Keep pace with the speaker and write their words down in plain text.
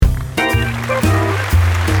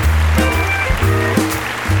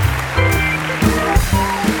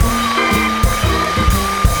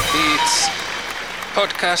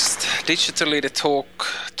podcast Digital Leader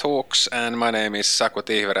Talks, and my name is Saku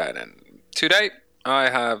Tihveräinen. Today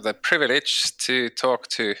I have the privilege to talk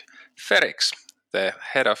to Felix, the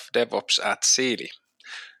head of DevOps at Siili.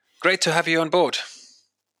 Great to have you on board.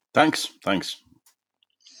 Thanks.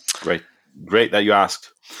 Great that you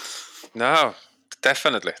asked. No,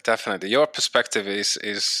 definitely. Your perspective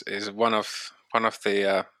is one of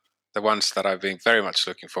the ones that I've been very much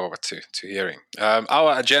looking forward to hearing.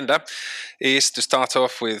 Our agenda is to start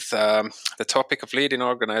off with the topic of leading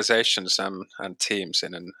organizations and teams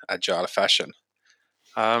in an agile fashion.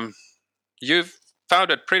 You've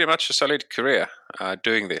founded pretty much a solid career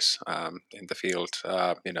doing this in the field,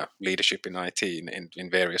 leadership in IT in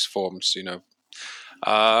various forms.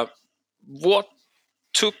 What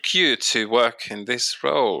took you to work in this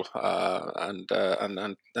role and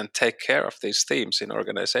take care of these themes in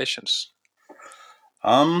organizations?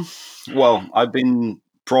 Well, I've been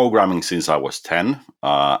programming since I was 10,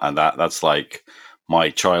 and that's like my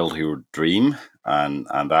childhood dream, and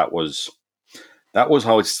that was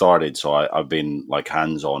how it started. So I've been like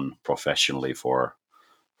hands-on professionally for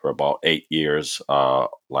about 8 years,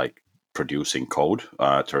 like producing code,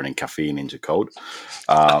 turning caffeine into code,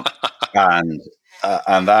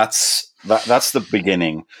 and that's the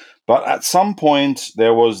beginning. But at some point,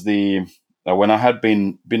 there was when I had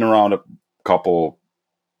been around a couple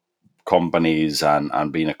companies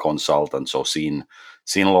and been a consultant, so seen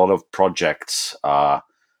a lot of projects, and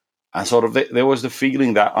sort of there was the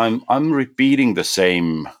feeling that I'm repeating the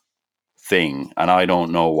same thing, and I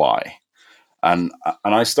don't know why. And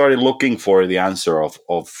I started looking for the answer of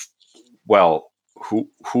well,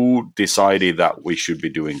 who decided that we should be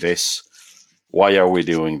doing this? Why are we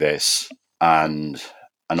doing this? And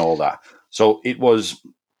all that. So it was,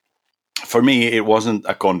 for me, it wasn't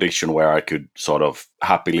a condition where I could sort of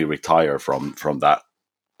happily retire from that,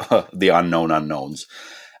 the unknown unknowns.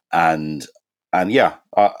 And yeah,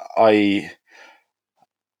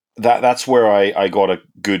 that's where I got a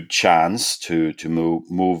good chance to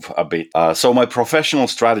move a bit. So my professional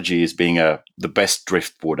strategy is being the best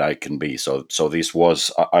driftwood I can be. So this was,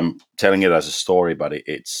 I'm telling it as a story, but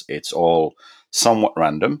it's all somewhat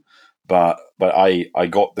random. But I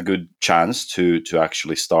got the good chance to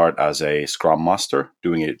actually start as a Scrum Master,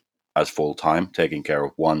 doing it as full time, taking care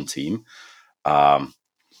of one team. And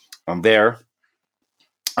there,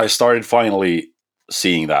 I started finally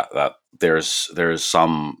seeing that there's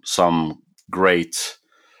some great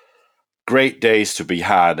days to be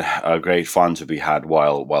had, great fun to be had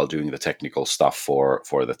while doing the technical stuff for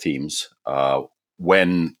the teams,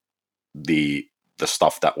 when the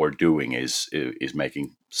stuff that we're doing is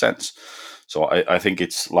making sense. So I think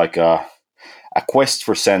it's like a quest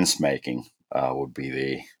for sense making would be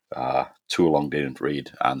the too long didn't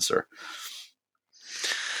read answer.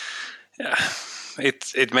 Yeah,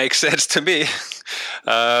 it makes sense to me.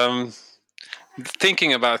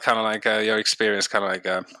 Thinking about kind of like your experience, kind of like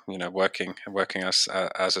working as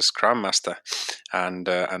a Scrum Master, and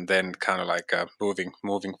then kind of like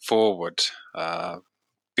moving forward.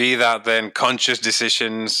 Be that then conscious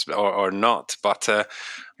decisions or not, but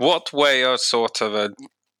what way are sort of a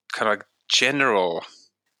kind of like general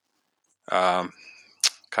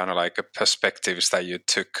kind of like perspectives that you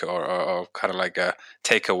took or kind of like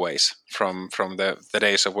takeaways from the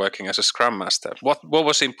days of working as a Scrum Master? What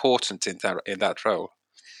was important in that role?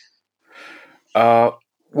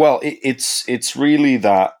 Well, it's really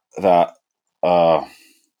that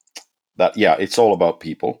yeah, it's all about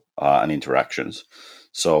people and interactions.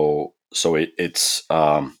 So it's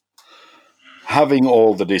having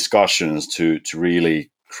all the discussions to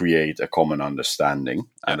really create a common understanding,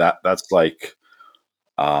 and that's like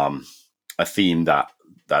a theme that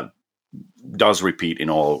does repeat in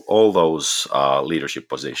all those leadership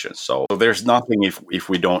positions. So there's nothing if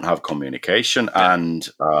we don't have communication, and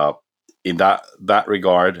in that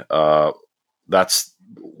regard, that's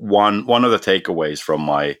one of the takeaways from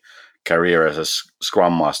my career as a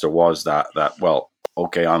Scrum Master was that well,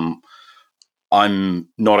 okay, I'm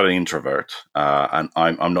not an introvert, and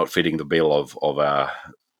I'm not fitting the bill of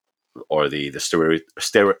or the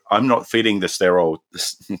stereo. I'm not fitting the stereo.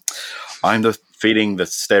 I'm fitting the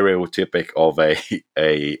stereotypic of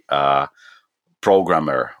a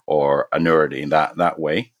programmer or a nerd in that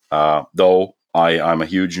way. Though I'm a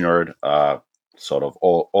huge nerd, sort of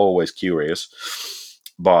always curious,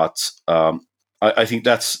 but I think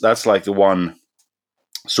that's like the one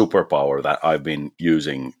superpower that I've been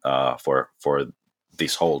using for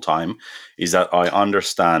this whole time, is that I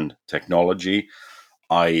understand technology.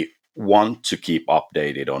 I want to keep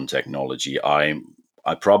updated on technology.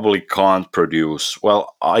 I probably can't produce.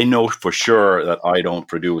 Well, I know for sure that I don't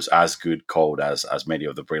produce as good code as many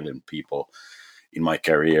of the brilliant people in my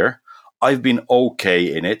career. I've been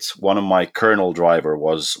okay in it. One of my kernel driver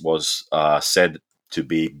was said to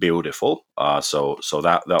be beautiful. So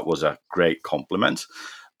that was a great compliment.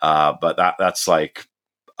 But that's like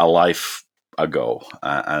a life ago,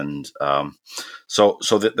 and so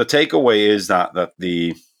the takeaway is that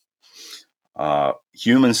the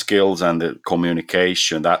human skills and the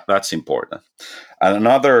communication that's important. And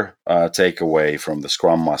another takeaway from the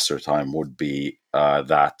Scrum Master time would be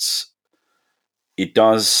that it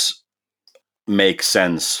does make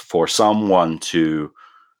sense for someone to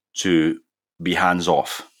be hands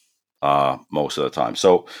off most of the time.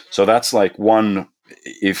 So that's like one,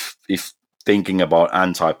 if thinking about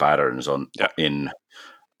anti patterns in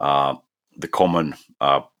the common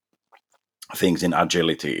things in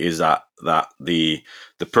agility, is that the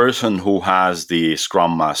person who has the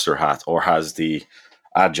Scrum Master hat or has the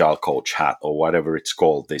Agile coach hat or whatever it's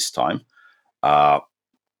called this time,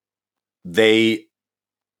 they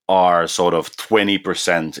are sort of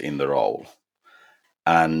 20% in the role,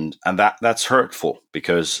 and that's hurtful,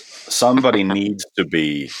 because somebody needs to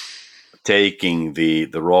be taking the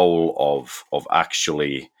role of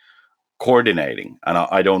actually coordinating. And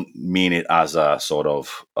I don't mean it as a sort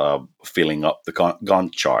of filling up the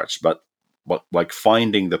Gantt charts, but like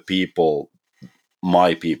finding the people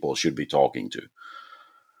my people should be talking to.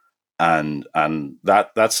 And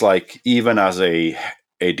that's like, even as a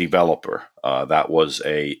developer, that was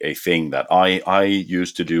a thing that I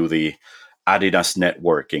used to do the Adidas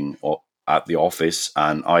networking at the office,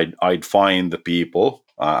 and I'd find the people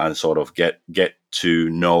and sort of get to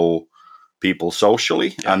know people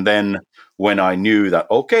socially. Yeah. And then when I knew that,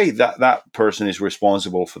 okay, that person is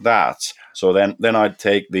responsible for that, so then I'd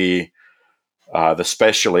take the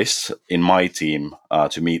specialists in my team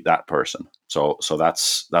to meet that person. So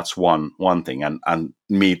that's one thing, and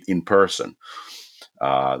meet in person.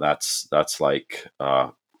 That's like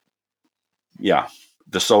the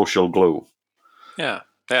social glue. Yeah,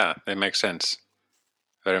 it makes sense.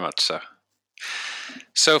 Very much so.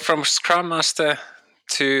 So from Scrum Master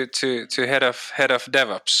to head of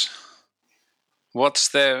DevOps, what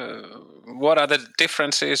are the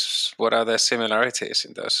differences? What are the similarities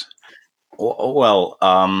in those? Well,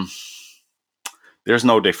 there's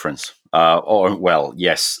no difference.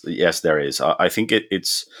 Yes, there is. I think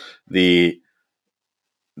it's the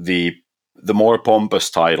more pompous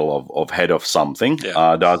title of head of something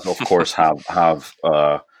does, of course, have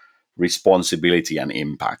responsibility and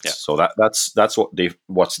impact. Yeah. So that's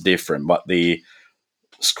what's different. But the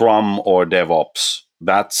Scrum or DevOps,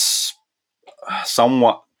 that's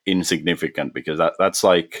somewhat insignificant, because that's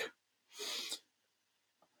like,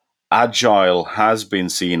 Agile has been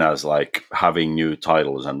seen as like having new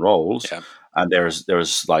titles and roles. Yeah. And there's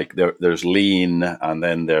Lean, and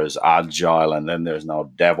then there's Agile, and then there's now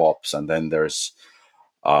DevOps, and then there's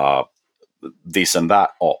this and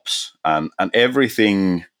that Ops, and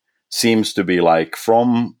everything seems to be like,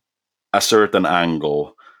 from a certain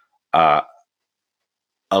angle, a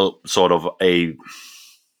sort of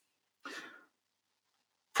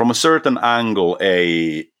from a certain angle,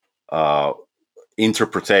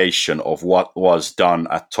 interpretation of what was done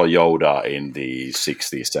at Toyota in the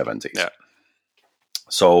 60s, 70s. Yeah.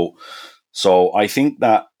 So I think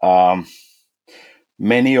that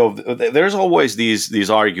there's always these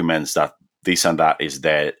arguments that this and that is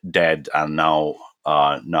dead, and now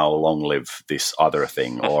long live this other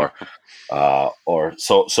thing, or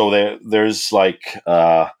there's like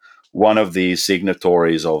one of the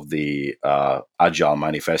signatories of the Agile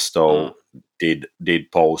Manifesto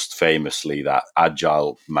did post famously that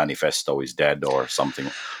Agile Manifesto is dead or something,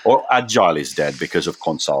 or Agile is dead because of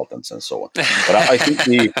consultants and so on. But I think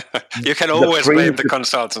you can always blame the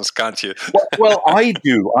consultants, can't you? well, I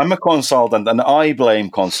do. I'm a consultant, and I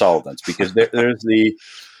blame consultants, because there's the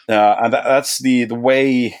and that's the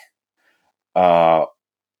way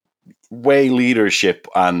leadership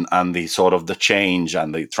and the sort of the change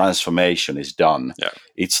and the transformation is done. Yeah.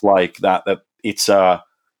 It's like that it's a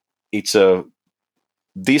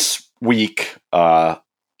this week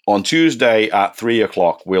on Tuesday at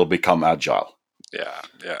 3:00 we'll become Agile. Yeah.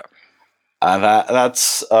 And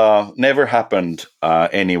that's never happened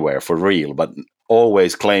anywhere for real, but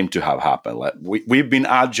always claimed to have happened. Like we've been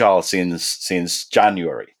Agile since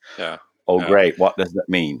January. Yeah. Oh, yeah. Great. What does that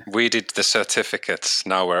mean? We did the certificates.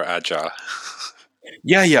 Now we're Agile.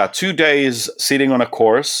 Yeah. 2 days sitting on a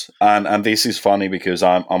course. And this is funny, because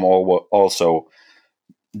I'm also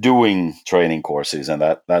doing training courses. And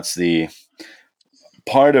that's the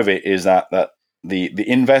part of it, is that the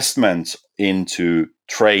investment into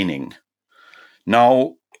training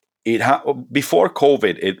now. Before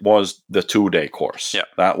COVID, it was the 2-day course. Yeah.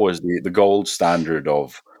 That was the gold standard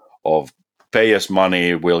of pay us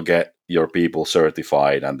money, we'll get your people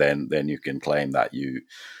certified, and then you can claim that you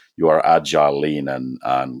are agile, lean,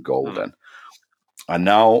 and golden. And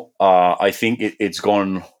now I think it's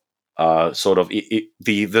gone sort of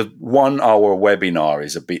the 1 hour webinar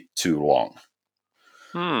is a bit too long.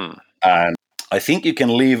 And I think you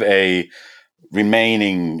can leave a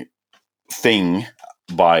remaining thing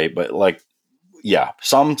but like, yeah,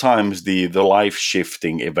 sometimes the life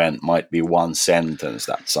shifting event might be one sentence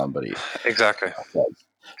that somebody Exactly.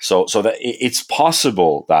 So that it's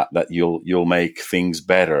possible that you'll make things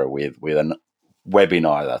better with a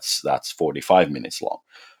webinar that's 45 minutes long,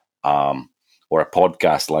 or a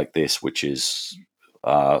podcast like this, which is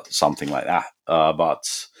something like that.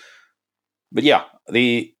 But yeah,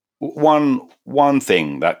 the one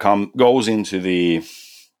thing that goes into the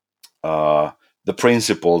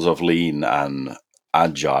principles of lean and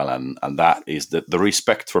agile, and that is the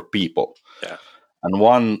respect for people. Yeah. And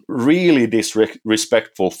one really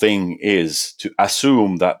disrespectful thing is to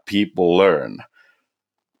assume that people learn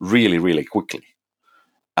really, really quickly.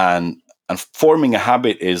 And forming a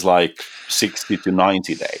habit is like 60 to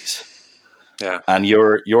 90 days. Yeah. And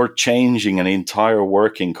you're changing an entire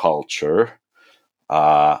working culture.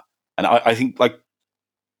 And I think like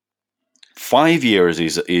 5 years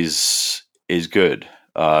is good.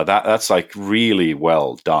 That's like really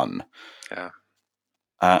well done. Yeah.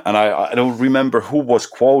 And I don't remember who was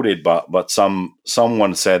quoted, but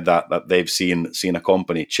someone said that they've seen a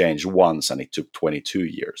company change once, and it took 22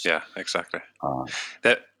 years. Yeah, exactly.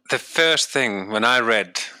 The first thing when I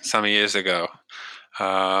read some years ago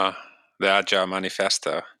the Agile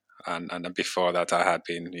Manifesto, and before that I had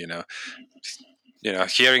been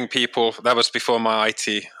hearing people. That was before my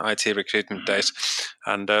IT recruitment days,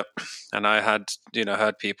 and I had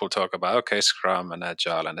heard people talk about Scrum and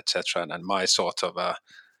Agile and etc. And my sort of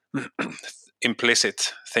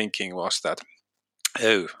implicit thinking was that,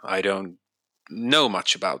 I don't know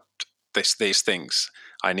much about these things.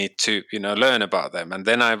 I need to learn about them. And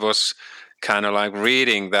then I was kind of like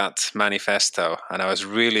reading that manifesto, and I was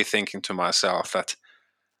really thinking to myself that,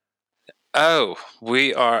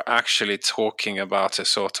 we are actually talking about a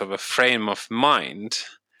sort of a frame of mind,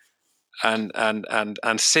 and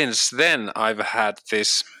since then I've had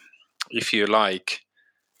this, if you like,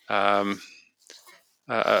 a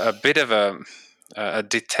bit of a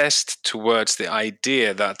detest towards the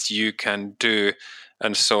idea that you can do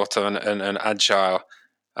a sort of an agile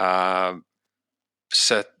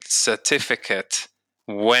certificate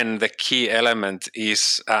when the key element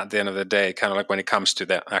is, at the end of the day, kind of like when it comes to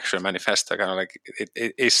the actual manifesto, kind of like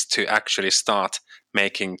it is to actually start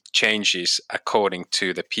making changes according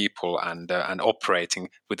to the people, and operating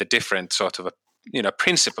with a different sort of a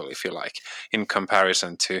principle, if you like, in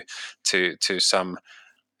comparison to some,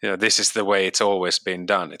 this is the way it's always been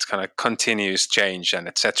done. It's kind of continuous change and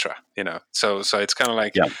etc. So it's kind of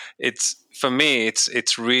like, it's, for me,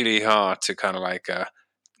 it's really hard to kind of like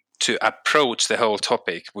to approach the whole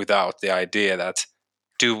topic without the idea that,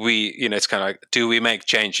 do we, it's kind of like, do we make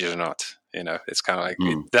changes or not? It's kind of like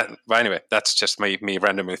that. But anyway, that's just me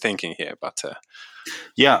randomly thinking here. But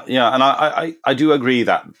yeah, and I do agree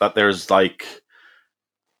that there's like,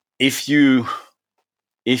 if you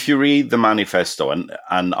read the manifesto, and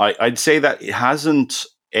I'd say that it hasn't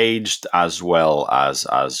aged as well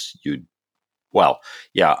as you. Well,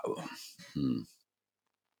 yeah.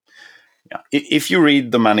 Yeah. If you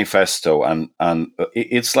read the manifesto, and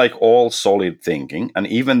it's like all solid thinking, and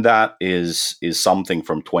even that is something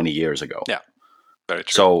from 20 years ago. Yeah, very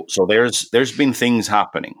true. So there's been things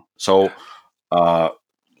happening. So and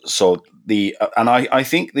I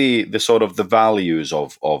think the sort of the values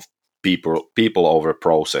of people over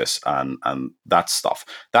process and that stuff,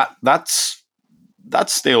 that's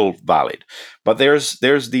still valid. But there's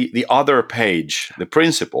the other page, the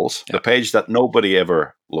principles, the page that nobody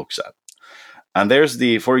ever looks at. And there's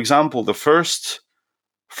for example, the first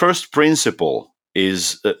principle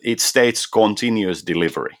is, it states continuous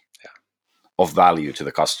delivery of value to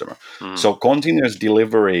the customer. So continuous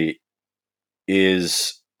delivery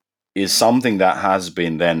is something that has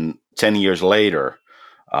been then 10 years later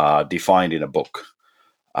defined in a book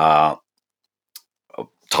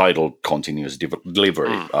titled Continuous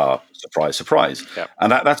Delivery. Surprise, surprise.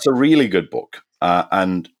 And that's a really good book.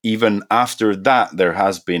 And even after that, there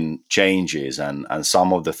has been changes and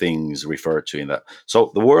some of the things referred to in that.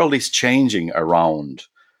 So the world is changing around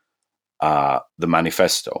the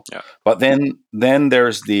manifesto. But then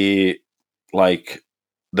there's the, like,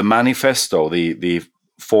 the manifesto, the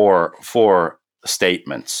four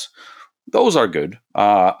statements, those are good,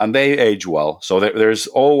 and they age well. So there's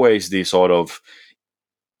always the sort of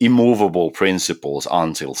immovable principles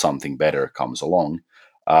until something better comes along.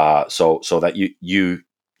 So that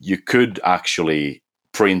you could actually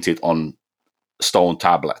print it on stone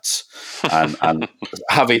tablets and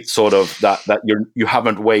have it sort of that you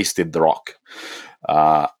haven't wasted the rock.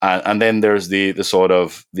 And then there's the sort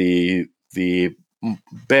of the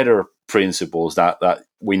better principles that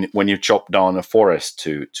when you chop down a forest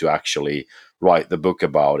to actually write the book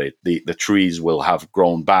about it, the trees will have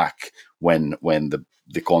grown back when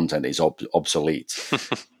the content is obsolete.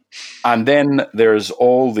 And then there's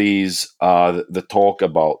all these the talk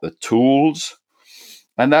about the tools,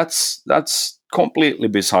 and that's completely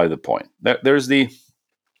beside the point. There's the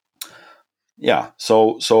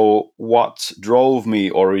So what drove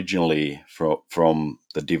me originally from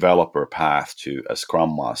the developer path to a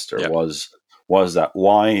Scrum Master was that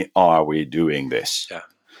why are we doing this? Yeah.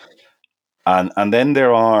 And then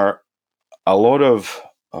there are a lot of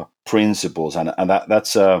principles, and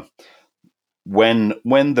that's when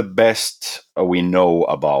the best we know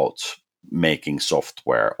about making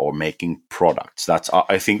software or making products.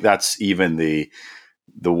 I think that's even the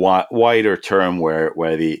wider term where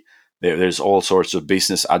there's all sorts of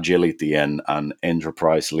business agility and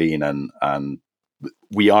enterprise lean, and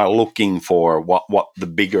we are looking for what the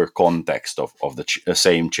bigger context of the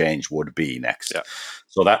same change would be next. Yeah.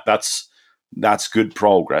 So that's good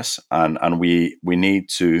progress, and we need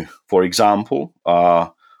to, for example,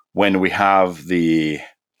 when we have the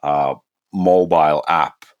mobile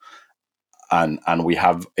app and we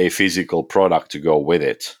have a physical product to go with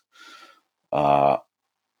it.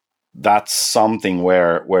 That's something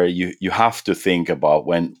where you have to think about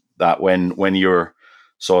when you're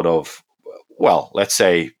sort of, well, let's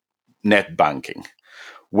say net banking,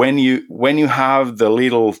 when you have the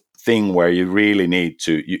little thing where you really need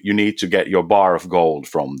to get your bar of gold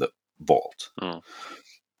from the vault.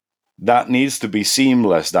 That needs to be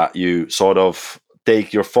seamless, that you sort of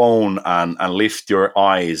take your phone and lift your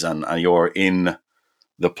eyes and you're in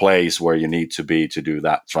the place where you need to be to do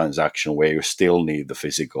that transaction, where you still need the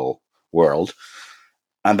physical world.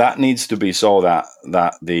 And that needs to be so that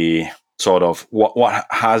the sort of what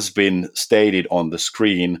has been stated on the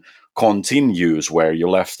screen continues where you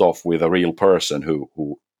left off with a real person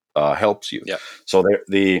who helps you. Yeah. So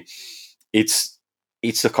it's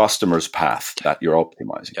the customer's path that you're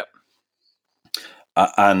optimizing.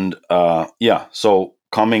 Yeah. So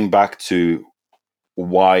coming back to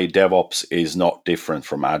why DevOps is not different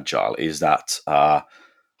from Agile is that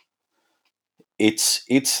it's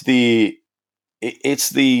the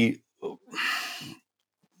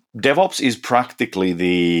DevOps is practically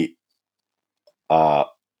the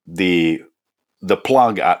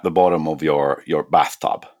plug at the bottom of your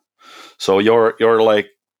bathtub. So you're like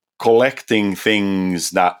collecting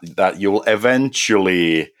things that you'll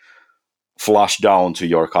eventually flush down to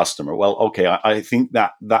your customer. Well, okay, I think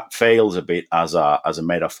that fails a bit as a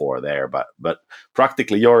metaphor there, but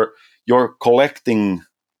practically you're collecting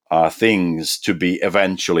things to be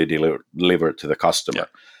eventually delivered to the customer.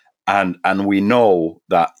 Yeah. And we know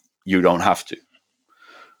that you don't have to,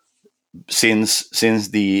 since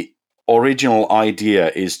the original idea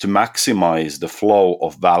is to maximize the flow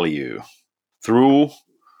of value through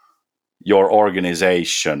your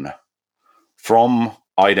organization from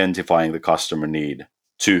identifying the customer need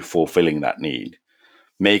to fulfilling that need,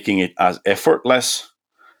 making it as effortless,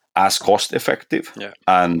 as cost effective,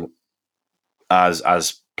 and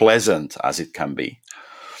as pleasant as it can be.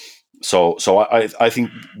 So I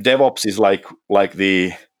think DevOps is like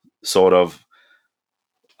the sort of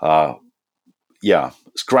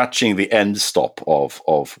scratching the end stop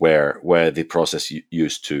of where the process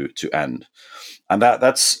used to end. And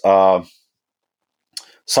that's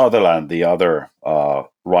Sutherland, the other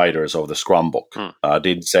writers of the Scrum book,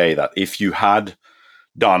 did say that if you had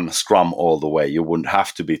done Scrum all the way, you wouldn't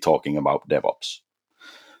have to be talking about DevOps,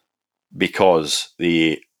 because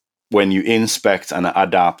when you inspect and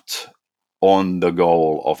adapt on the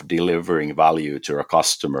goal of delivering value to a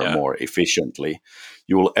customer more efficiently,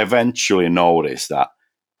 you will eventually notice that,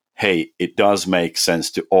 hey, it does make sense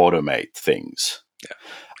to automate things.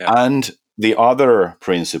 And the other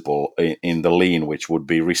principle in the lean, which would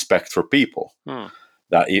be respect for people,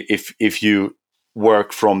 that if you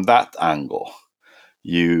work from that angle,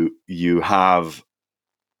 you have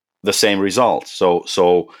the same result.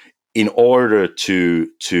 So in order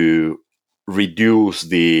to reduce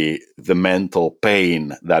the mental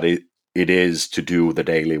pain that it is to do the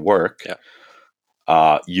daily work,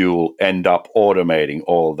 you'll end up automating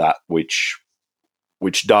all that which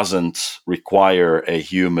which doesn't require a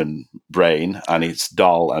human brain, and it's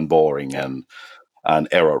dull and boring and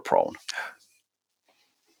error prone.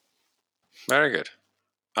 Very good.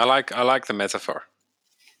 I like the metaphor.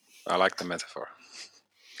 I like the metaphor.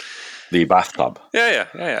 The bathtub. Yeah.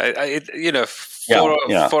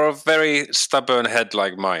 For a very stubborn head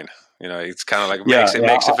like mine, it's kind of like makes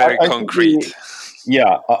it very concrete.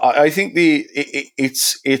 I think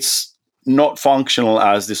it's not functional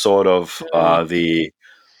as the sort of the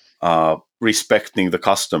respecting the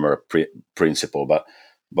customer principle,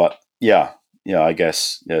 but I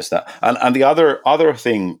guess yes that and the other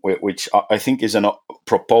thing which I think is a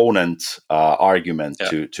proponent argument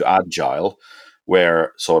to agile,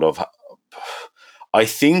 where sort of I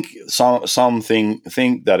think some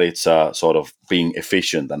think that it's sort of being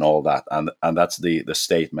efficient and all that, and that's the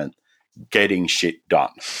statement, getting shit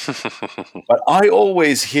done. But I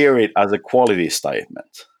always hear it as a quality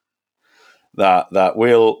statement that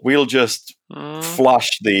we'll just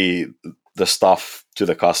flush the stuff to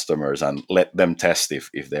the customers and let them test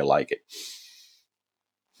if they like it.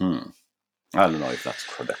 I don't know if that's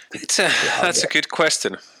correct. That's a good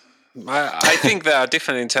question. I think there are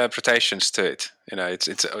different interpretations to it.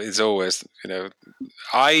 It's always,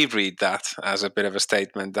 I read that as a bit of a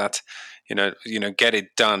statement that, get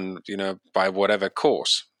it done, by whatever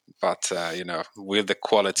course. But, will the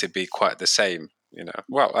quality be quite the same?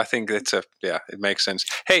 Well, I think it makes sense.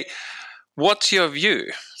 Hey, what's your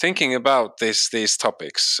view thinking about these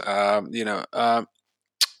topics?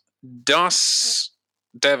 Does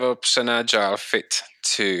DevOps and Agile fit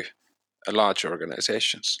to large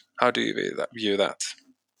organizations? How do you view that?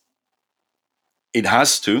 It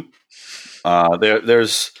has to.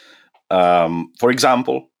 There's, for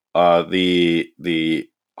example, the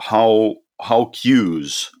how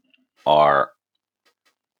queues are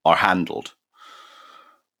handled.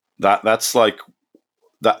 That's like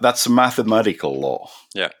that's a mathematical law.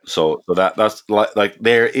 Yeah. So that's like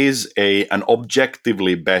there is an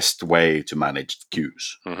objectively best way to manage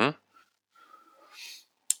queues. Mm-hmm.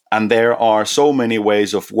 And there are so many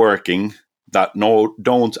ways of working that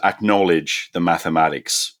don't acknowledge the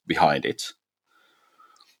mathematics behind it.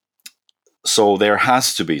 So there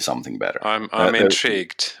has to be something better. I'm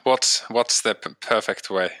intrigued. What's the perfect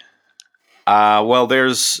way? Well,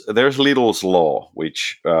 there's Little's law,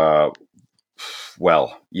 which I'd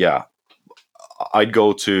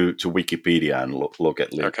go to Wikipedia and look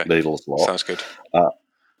at Little's law. Sounds good.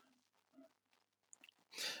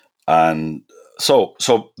 And so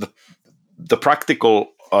the practical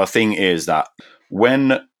thing is that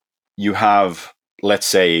when you have, let's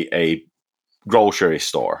say, a grocery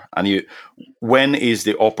store, and when is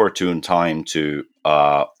the opportune time to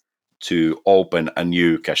open a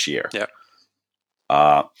new cashier? Yeah.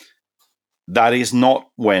 That is not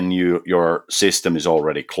when your system is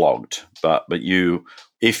already clogged, but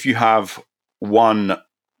if you have one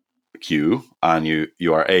queue and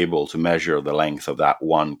you are able to measure the length of that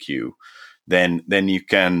one queue, then you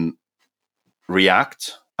can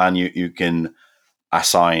react and you can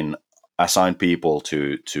assign people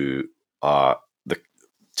to the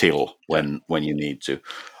till when you need to,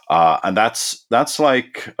 and that's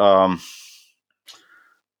like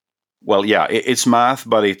it's math,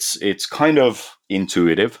 but it's kind of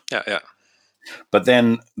intuitive. Yeah. But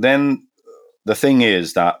then the thing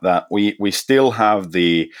is that we still have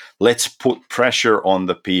the let's put pressure on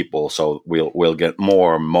the people so we'll get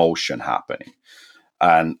more motion happening,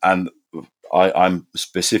 and I'm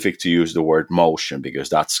specific to use the word motion because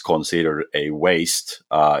that's considered a waste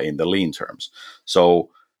in the lean terms. So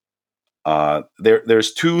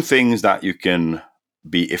there's two things that you can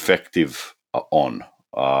be effective on.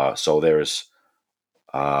 So there's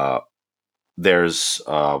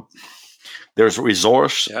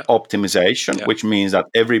resource optimization, which means that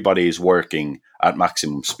everybody is working at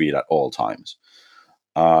maximum speed at all times.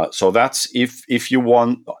 So that's if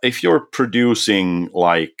you're producing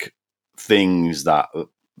like things that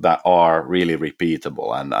are really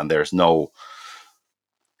repeatable and there's no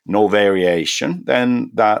variation,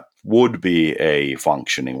 then that would be a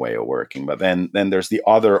functioning way of working. But then there's the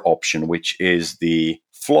other option, which is the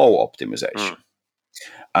flow optimization.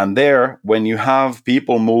 And there, when you have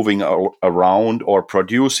people moving around or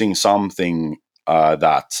producing something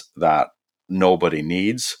that nobody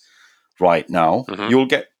needs right now, you'll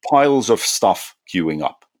get piles of stuff queuing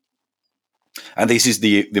up. And this is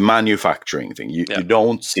the manufacturing thing. You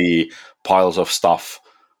don't see piles of stuff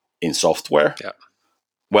in software. Yeah.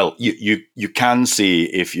 Well, you can see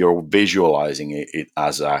if you're visualizing it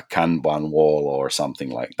as a Kanban wall or something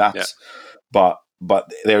like that. Yeah.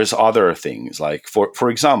 But there's other things like, for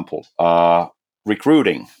example,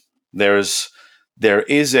 recruiting. There's there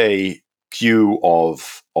is a queue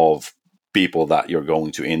of people that you're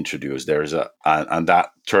going to introduce. And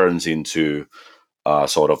that turns into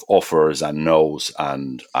sort of offers and no's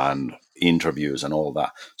and interviews and all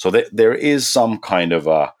that. So there is some kind of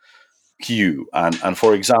a queue. And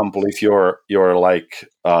for example, if you're like,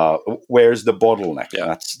 where's the bottleneck?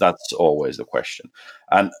 Yeah. That's always the question.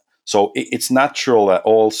 And so it's natural that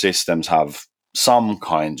all systems have some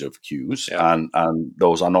kinds of queues, Yeah. and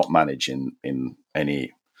those are not managed in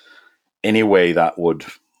any way that would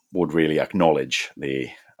really acknowledge the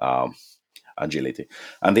agility.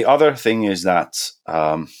 And the other thing is that,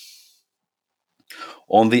 on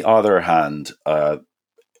the other hand,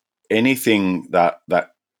 anything that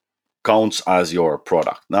counts as your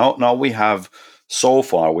product. Now we have, so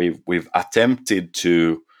far we've attempted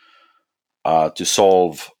to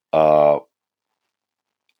solve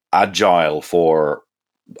agile for.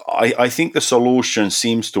 I think the solution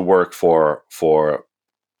seems to work for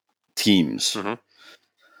teams, Mm-hmm.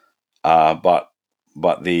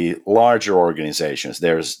 But the larger organizations,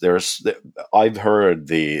 there's I've heard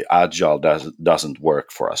the agile doesn't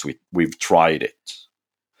work for us. We've tried it,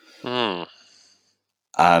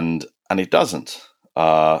 and it doesn't.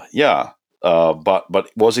 But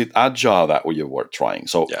was it agile that you were trying?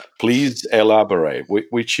 So Yeah. please elaborate.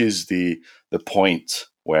 Which is the point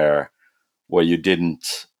where you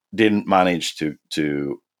didn't manage to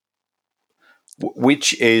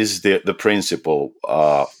which is the principle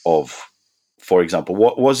of, for example,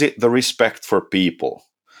 what was it? The respect for people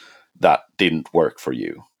that didn't work for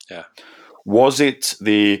you? Yeah. Was it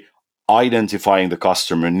the identifying the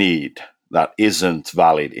customer need that isn't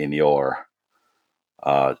valid in your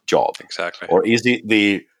job? Exactly. Or is it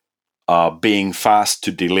the being fast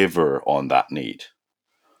to deliver on that need?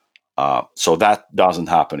 So that doesn't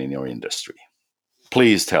happen in your industry.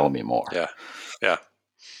 Please tell me more. Yeah.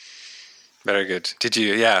 Very good. Did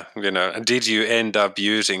you end up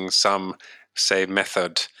using some, say,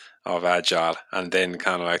 method of agile, and then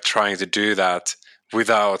kind of like trying to do that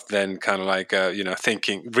without then kind of like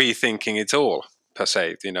rethinking it all per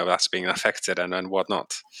se? That's being affected and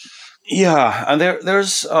whatnot. Yeah, and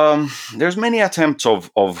there's many attempts of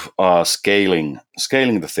scaling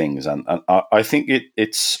the things, and I think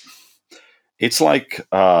it's like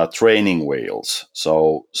training wheels.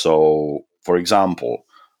 So for example,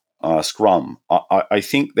 Scrum. I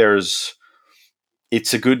think it's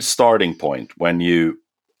a good starting point when you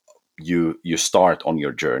start on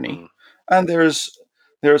your journey, and there's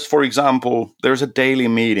for example, there's a daily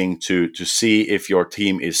meeting to see if your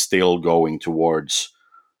team is still going towards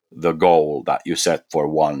the goal that you set for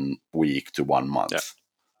 1 week to 1 month. Yeah.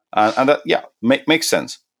 And that makes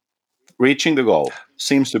sense. Reaching the goal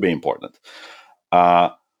seems to be important,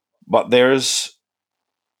 but there's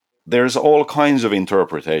all kinds of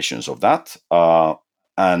interpretations of that,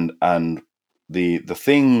 and the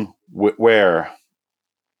thing where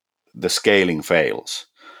the scaling fails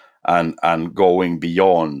and going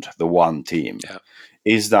beyond the one team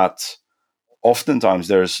is that oftentimes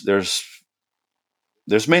there's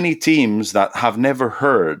many teams that have never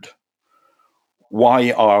heard,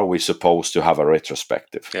 why are we supposed to have a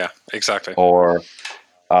retrospective? Yeah, exactly. Or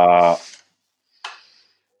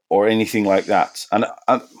anything like that. And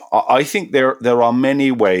I think there are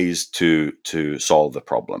many ways to solve the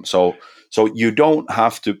problem. So you don't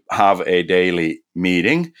have to have a daily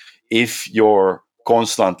meeting if you're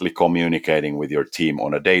constantly communicating with your team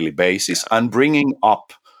on a daily basis and bringing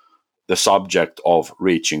up the subject of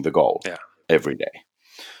reaching the goal every day.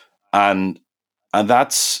 And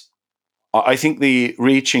that's, I think the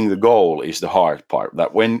reaching the goal is the hard part.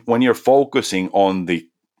 That when you're focusing on the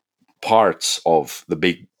parts of the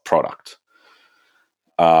big product,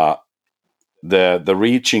 the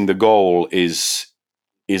reaching the goal is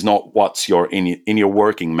not what's in your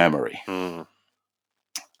working memory.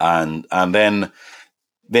 And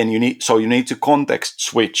then you need to context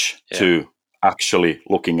switch to actually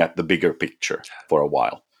looking at the bigger picture for a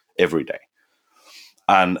while every day.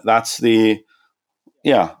 And that's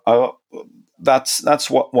that's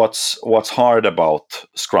what's hard about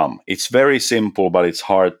Scrum. It's very simple, but it's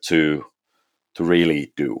hard to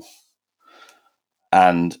really do.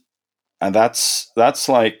 And that's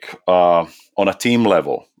like on a team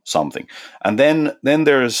level something. And then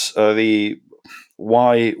there's the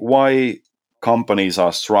why companies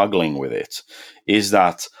are struggling with it is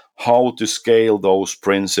that how to scale those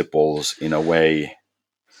principles in a way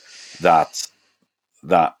that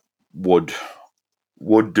would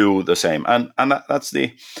do the same. And that's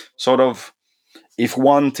the sort of, if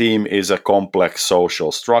one team is a complex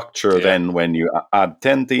social structure, then when you add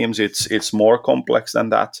 10 teams, it's more complex than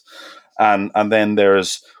that. And then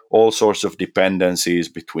there's all sorts of dependencies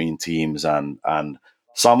between teams, and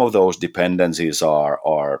some of those dependencies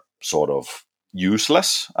are sort of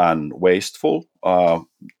useless and wasteful.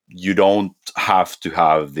 You don't have to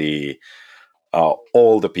have the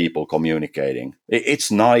all the people communicating.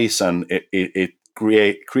 It's nice, and it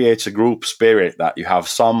creates a group spirit that you have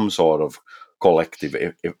some sort of collective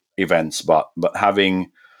events, but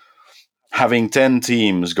having 10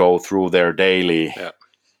 teams go through their daily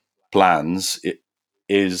plans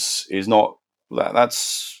is not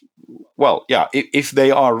that's well, yeah, if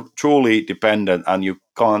they are truly dependent and you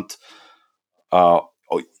can't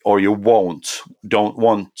or you don't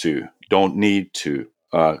want to, don't need to,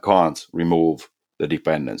 can't remove the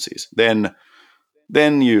dependencies, then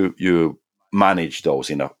you manage those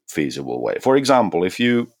in a feasible way. For example, if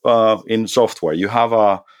you in software you have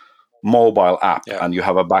a mobile app and you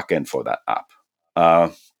have a backend for that app,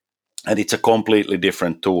 and it's a completely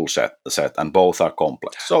different tool set, and both are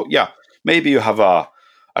complex. So yeah, maybe you have a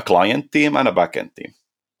client team and a backend team.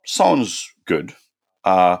 Sounds good.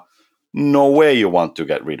 No way you want to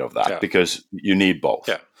get rid of that because you need both.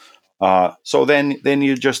 So then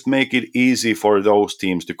you just make it easy for those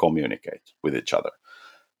teams to communicate with each other.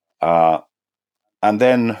 And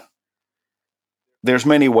then there's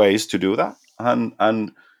many ways to do that.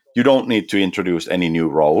 And you don't need to introduce any new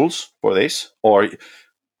roles for this, or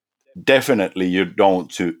definitely you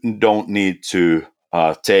don't need to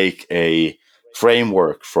take a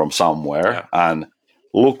framework from somewhere and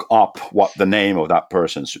look up what the name of that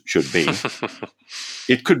person should be.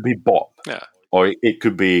 It could be Bob, or it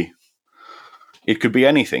could be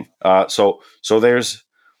anything. So there's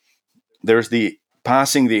the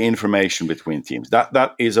passing the information between teams.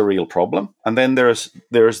 That is a real problem. And then there's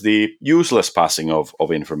the useless passing of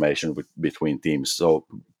information between teams. So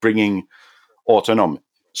bringing autonomy,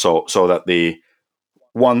 so that the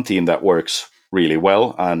one team that works really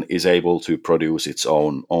well and is able to produce its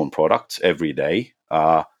own product every day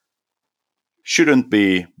shouldn't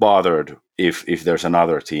be bothered if there's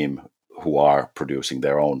another team who are producing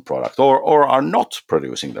their own product or are not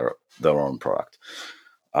producing their own product.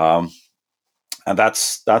 And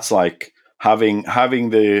that's like having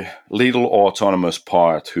the little autonomous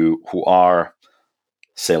part who are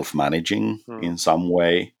self-managing in some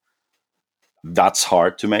way. That's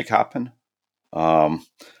hard to make happen. And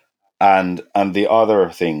the other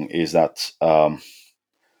thing is that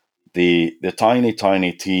the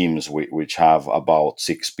tiny teams which have about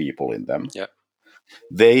 6 people in them,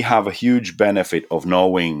 they have a huge benefit of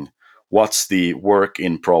knowing what's the work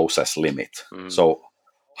in process limit. So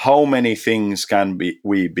how many things can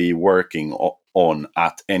we be working on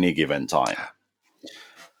at any given time?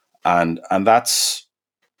 And that's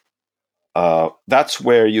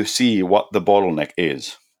where you see what the bottleneck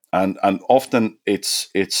is. And often it's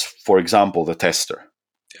for example the tester.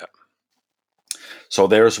 So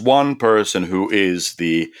there's one person who is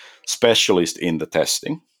the specialist in the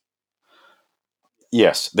testing.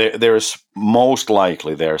 Yes, there's most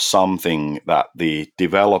likely there's something that the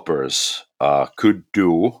developers could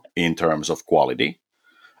do in terms of quality,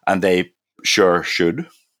 and they sure should.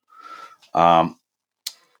 But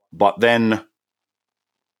then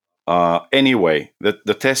anyway,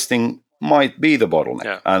 the testing might be the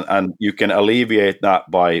bottleneck, and you can alleviate that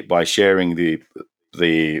by sharing the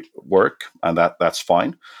work, and that's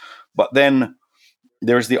fine. But then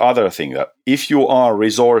there's the other thing, that if you are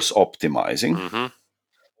resource optimizing,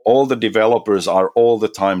 all the developers are all the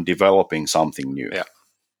time developing something new.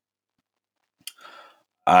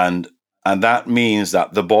 And that means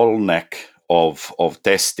that the bottleneck of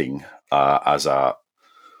testing as a,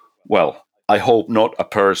 well, I hope not a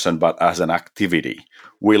person, but as an activity,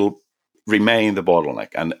 will remain the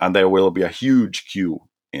bottleneck, and there will be a huge queue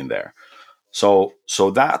in there. So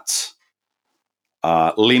that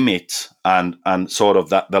limit and sort of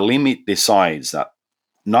that the limit decides that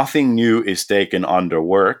nothing new is taken under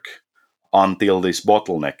work until this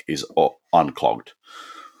bottleneck is unclogged,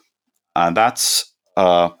 and that's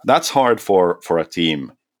hard for a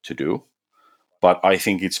team to do, but I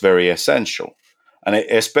think it's very essential, and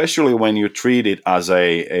especially when you treat it as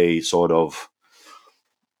a sort of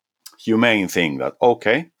humane thing, that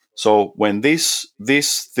okay, so when this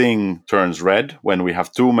thing turns red, when we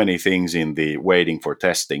have too many things in the waiting for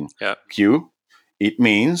testing queue, it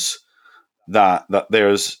means that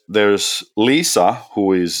there's Lisa,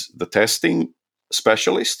 who is the testing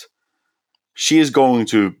specialist. She is going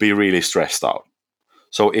to be really stressed out.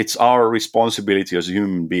 So it's our responsibility as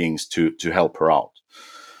human beings to help her out,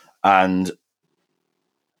 and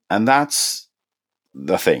that's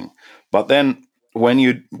the thing. But then when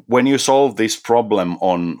you solve this problem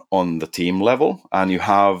on the team level, and you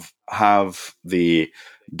have the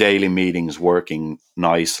daily meetings working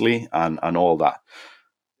nicely and all that.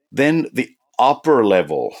 Then the upper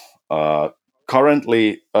level,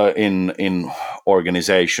 currently in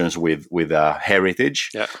organizations with a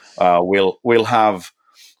heritage, Yeah. will have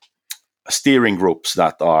steering groups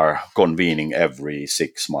that are convening every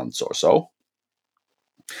 6 months or so.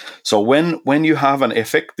 So when you have an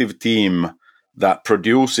effective team that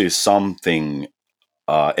produces something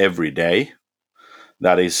every day,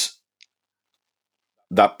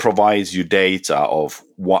 that provides you data of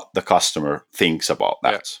what the customer thinks about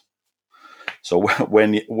that. Yeah. So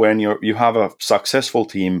when you have a successful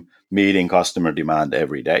team meeting customer demand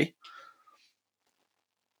every day,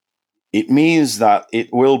 it means that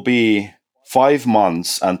it will be 5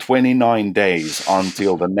 months and 29 days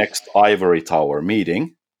until the next ivory tower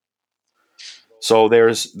meeting. So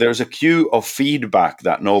there's a queue of feedback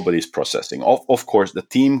that nobody's processing. Of course, the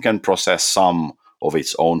team can process some of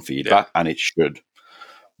its own feedback, and it should.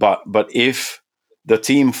 But if the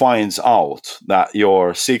team finds out that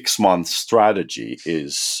your 6-month strategy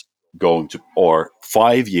is going to, or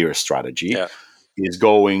 5-year strategy is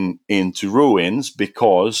going into ruins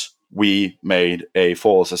because we made a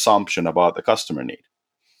false assumption about the customer need,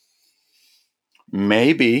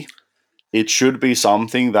 maybe it should be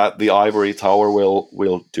something that the ivory tower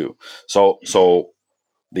will do. So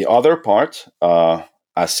the other part,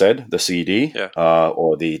 as said, the CD,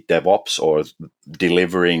 or the DevOps, or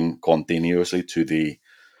delivering continuously to the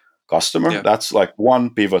customer, that's like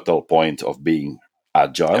one pivotal point of being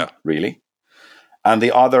agile, really. And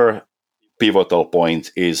the other pivotal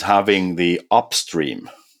point is having the upstream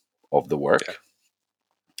of the work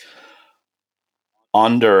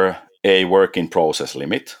under a work in process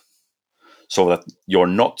limit, so that you're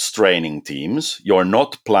not straining teams, you're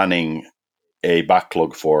not planning a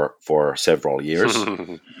backlog for several years.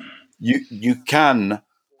 You can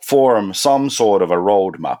form some sort of a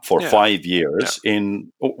roadmap for 5 years.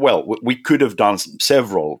 We could have done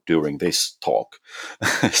several during this talk.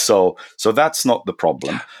 so that's not the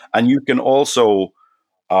problem. And you can also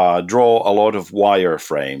draw a lot of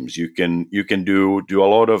wireframes. You can do a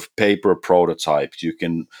lot of paper prototypes.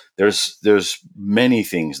 There's many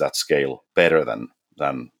things that scale better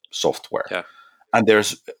than software. And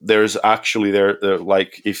there's actually there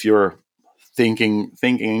like, if you're thinking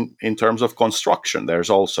in terms of construction, there's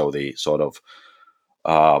also the sort of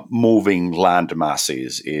moving land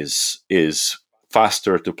masses is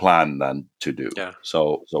faster to plan than to do.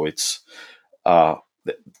 So it's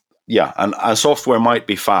and software might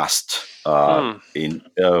be fast in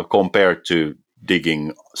compared to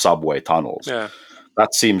digging subway tunnels.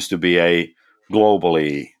 That seems to be a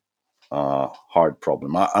globally hard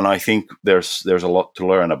problem, and I think there's a lot to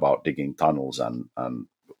learn about digging tunnels and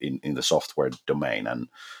in the software domain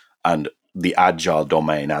and the agile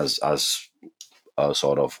domain as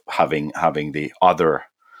sort of having the other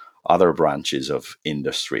branches of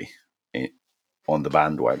industry on the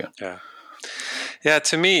bandwagon. Yeah,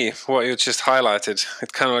 to me, what you just highlighted,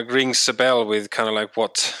 it kind of like rings a bell with kind of like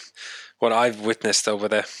what I've witnessed over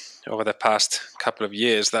the past couple of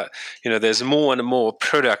years, that, there's more and more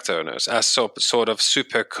product owners as sort of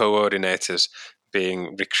super coordinators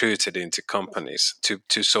being recruited into companies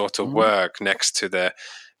to sort of work next to the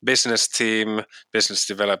business team, business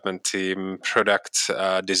development team, product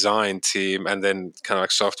design team, and then kind of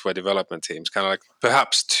like software development teams, kind of like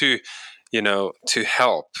perhaps to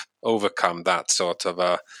help overcome that sort of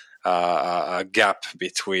a gap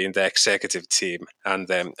between the executive team and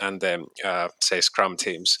them say Scrum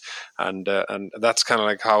teams, and that's kind of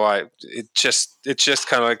like how it just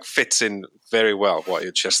kind of like fits in very well what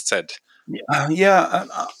you just said. Yeah,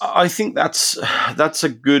 I think that's a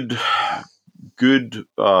good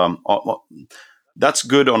that's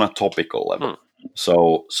good on a topical level.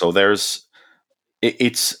 So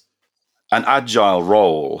it's an agile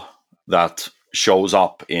role that shows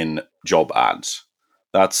up in job ads.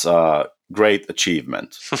 That's a great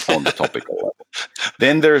achievement on the topical level.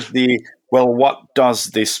 Then there's what does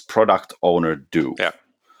this product owner do?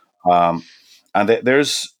 And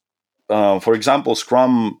there's, for example,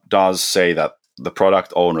 Scrum does say that the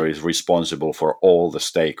product owner is responsible for all the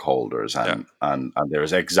stakeholders, and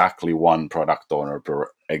there's exactly one product owner per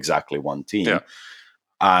exactly one team.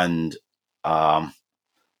 And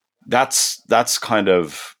that's kind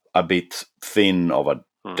of a bit thin of a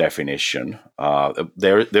definition.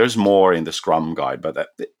 There's more in the Scrum guide, but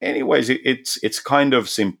anyways, it's kind of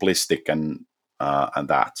simplistic and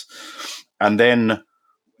that. And then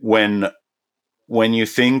when you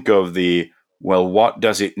think of what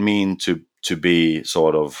does it mean to be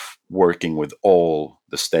sort of working with all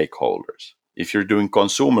the stakeholders? If you're doing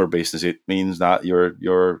consumer business, it means that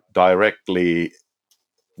you're directly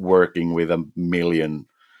working with 1 million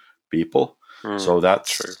people. So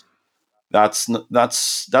True.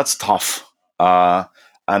 that's tough.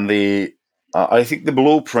 And I think the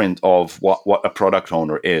blueprint of what a product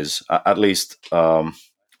owner is, at least I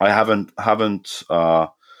haven't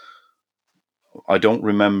I don't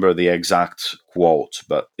remember the exact quote,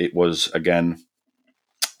 but it was again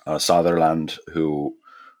Sutherland who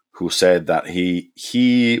said that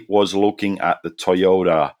he was looking at the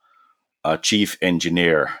Toyota chief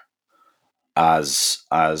engineer as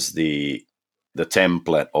the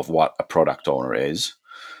template of what a product owner is.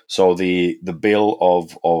 So the bill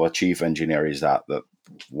of a chief engineer is that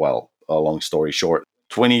well, a long story short,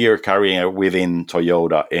 20-year career within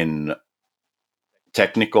Toyota in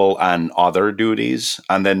technical and other duties,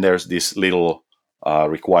 and then there's this little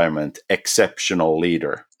requirement, exceptional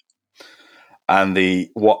leader. And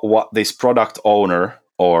what this product owner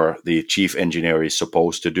or the chief engineer is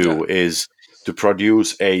supposed to do is to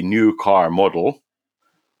produce a new car model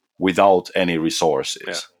without any resources.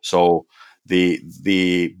 Yeah. So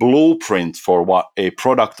the blueprint for what a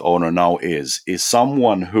product owner now is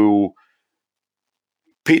someone who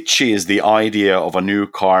pitches the idea of a new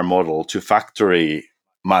car model to factory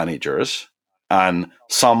managers and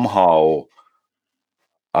somehow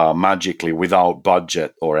magically, without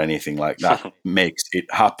budget or anything like that, makes it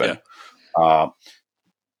happen. Yeah.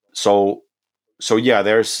 So yeah,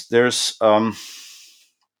 there's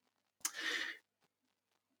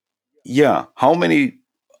yeah. How many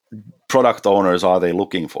product owners are they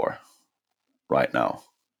looking for right now?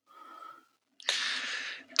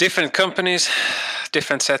 Different companies,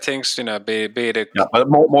 different settings. Be it but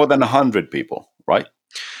more than 100 people, right?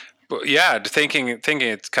 But yeah, thinking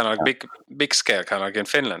it's kind of like big scale, kind of like in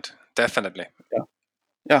Finland, definitely.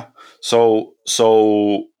 Yeah. So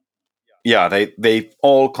yeah, they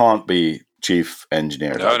all can't be chief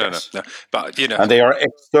engineers. No. But and they are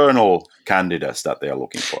external candidates that they are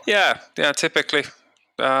looking for. Yeah, typically.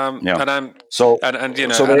 And you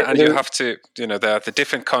have to, there are the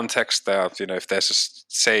different contexts there. If there's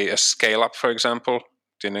a scale up, for example,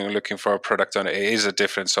 looking for a product owner, it is a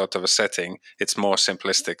different sort of a setting. It's more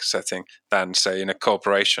simplistic setting than, say, in a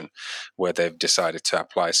corporation where they've decided to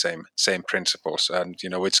apply same principles, and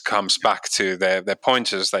which comes back to the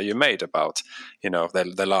pointers that you made about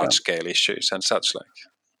the large scale issues and such like.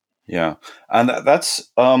 Yeah, and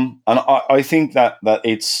that's and I think that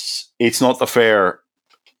it's not a fair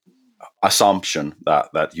assumption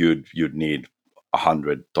that you'd need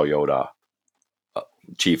 100 Toyota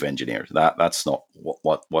chief engineers. That's not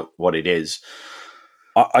what it is.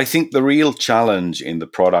 I think the real challenge in the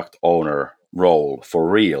product owner role for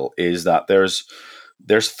real is that there's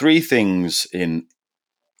three things in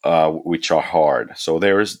which are hard. So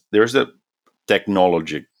there's the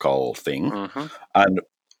technological thing, and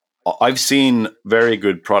I've seen very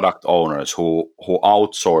good product owners who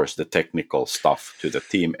outsource the technical stuff to the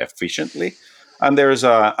team efficiently, and there's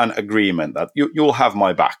an agreement that you'll have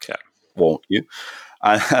my back, won't you?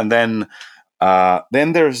 And then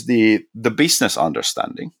there's the business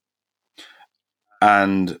understanding,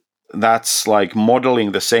 and that's like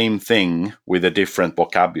modeling the same thing with a different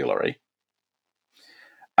vocabulary.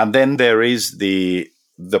 And then there is the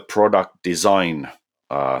product design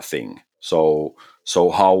thing. So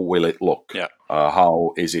how will it look?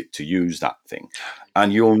 How is it to use that thing?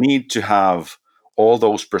 And you'll need to have all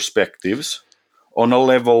those perspectives on a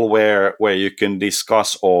level where you can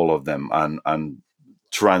discuss all of them and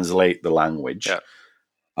translate the language.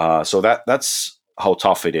 So that's how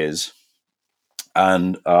tough it is.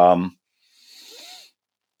 And I'm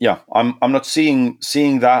not seeing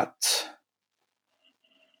that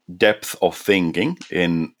depth of thinking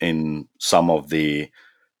in some of the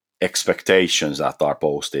expectations that are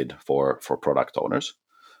posted for product owners.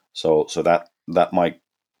 So that might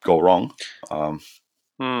go wrong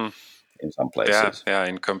in some places. Yeah.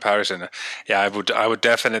 In comparison, I would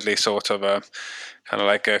definitely sort of kind of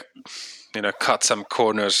like cut some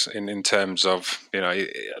corners in terms of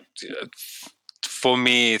For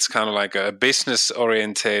me, it's kind of like a business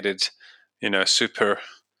orientated, super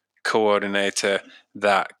coordinator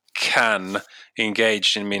that can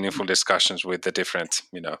engage in meaningful discussions with the different,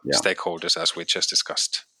 stakeholders, as we just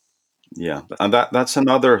discussed. Yeah, and that's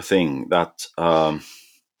another thing that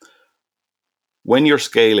when you're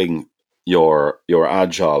scaling your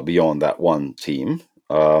agile beyond that one team,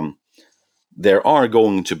 there are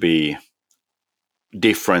going to be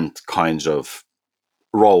different kinds of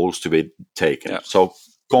roles to be taken. So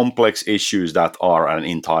complex issues that are an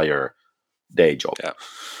entire day job.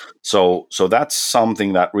 So that's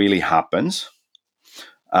something that really happens,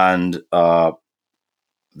 and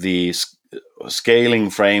the scaling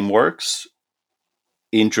frameworks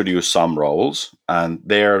introduce some roles, and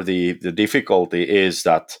there the difficulty is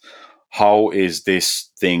that how is this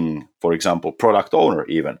thing, for example, product owner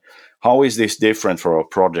even, how is this different from a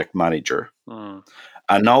project manager?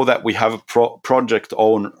 And now that we have project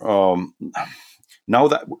own, now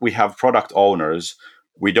that we have product owners,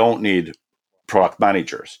 we don't need product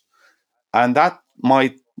managers, and that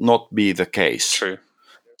might not be the case. True.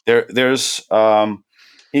 There's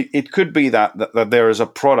it could be that there is a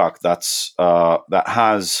product that's that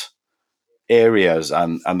has areas,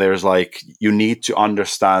 and there's like you need to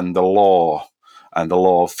understand the law and the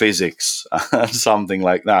law of physics something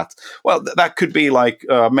like that. Well, that could be like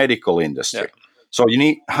medical industry. Yeah. So you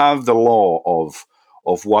need have the law of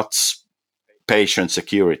what's patient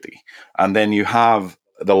security, and then you have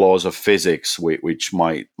the laws of physics which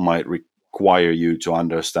might require you to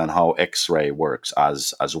understand how X-ray works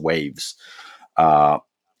as waves,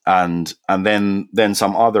 and then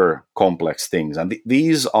some other complex things, and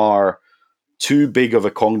these are too big of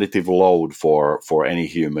a cognitive load for any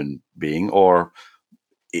human being, or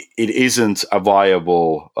it isn't a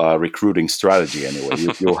viable recruiting strategy anyway.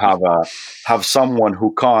 You'll have someone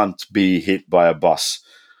who can't be hit by a bus.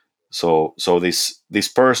 So this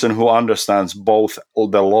person who understands both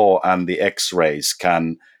the law and the X-rays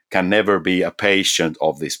can never be a patient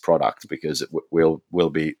of this product, because it will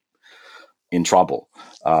be in trouble.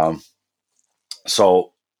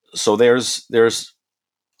 So there's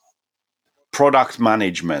product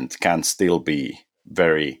management can still be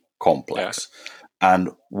very complex. Yeah. And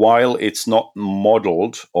while it's not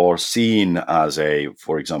modeled or seen as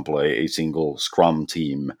for example, a single Scrum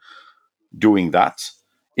team doing that,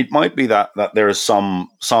 it might be that there is some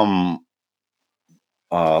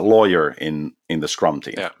lawyer in the Scrum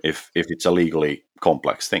team, yeah, if it's a legally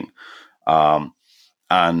complex thing.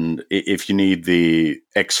 And if you need the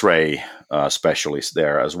X-ray specialist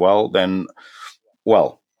there as well, then,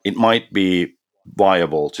 well, it might be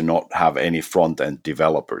viable to not have any front-end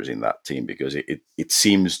developers in that team, because it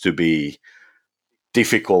seems to be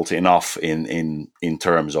difficult enough in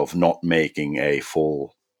terms of not making a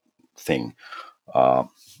full thing,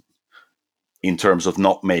 in terms of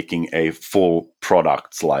not making a full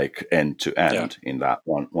product like end to end in that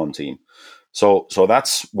one team. So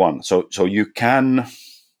that's one. So you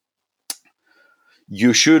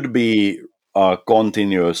should be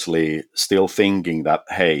continuously still thinking that,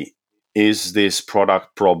 hey, is this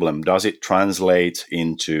product problem, does it translate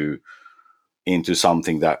into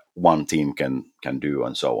something that one team can do,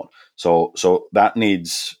 and so on. So that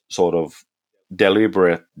needs sort of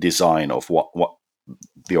deliberate design of what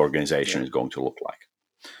the organization is going to look like.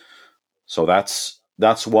 So that's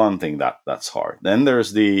one thing that's hard. Then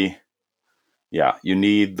there's you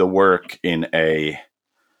need the work in a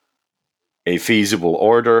feasible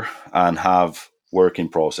order and have work in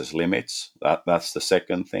process limits. That's the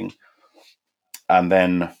second thing. And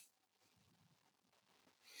then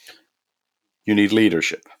you need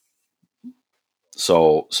leadership.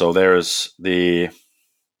 So there's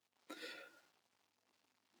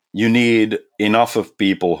you need enough of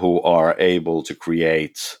people who are able to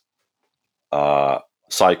create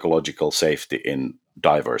psychological safety in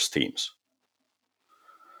diverse teams.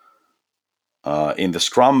 In the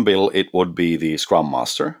Scrum bill, it would be the Scrum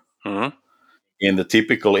Master. Mm-hmm. In the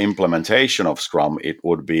typical implementation of Scrum, it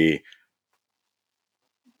would be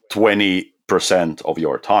 20% of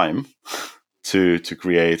your time to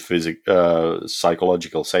create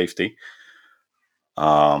psychological safety,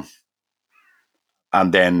 and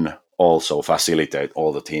then also facilitate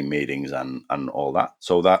all the team meetings and all that.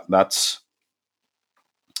 So that's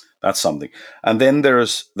something. And then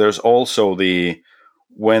there's also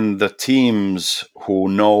when the teams who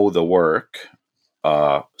know the work,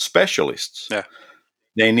 specialists,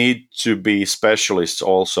 they need to be specialists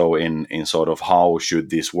also in sort of how should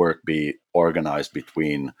this work be organized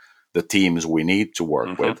between the teams we need to work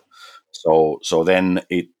mm-hmm. with. So then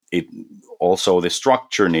it also, the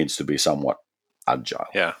structure needs to be somewhat agile.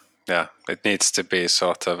 Yeah. It needs to be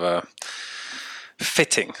sort of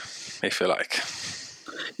fitting, if you like.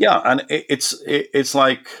 Yeah, and it's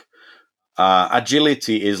like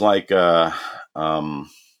agility is like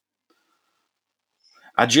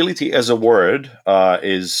agility as a word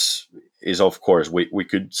is of course, we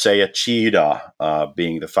could say a cheetah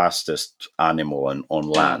being the fastest animal on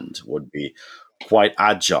land would be quite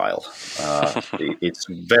agile. It's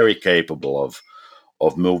very capable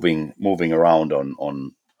of moving around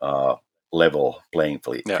on level playing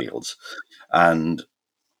fields, and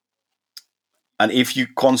if you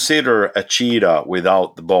consider a cheetah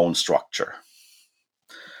without the bone structure,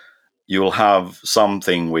 you'll have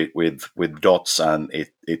something with dots, and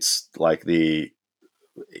it's like the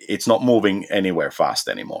it's not moving anywhere fast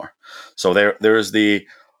anymore. So there is the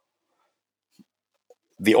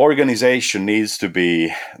organization needs to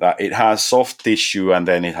be that it has soft tissue and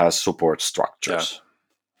then it has support structures.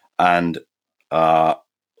 Yeah. And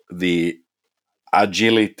the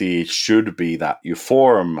agility should be that you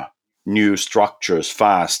form new structures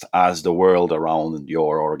fast as the world around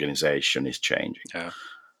your organization is changing. Yeah.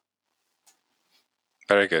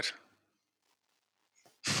 Very good.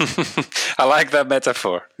 I like that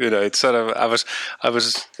metaphor. It's sort of. I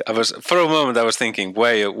was for a moment. I was thinking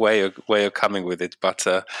where you're coming with it, but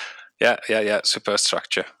yeah.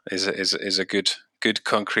 Superstructure is a good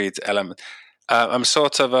concrete element. I'm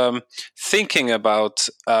sort of thinking about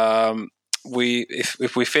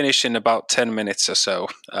if we finish in about 10 minutes or so.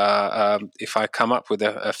 If I come up with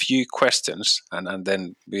a few questions and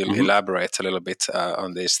then we'll elaborate a little bit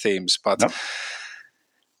on these themes, but. Yep.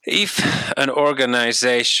 If an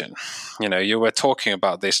organization, you were talking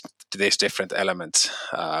about these different elements,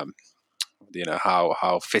 how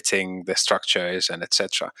fitting the structure is, and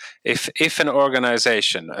etc. If an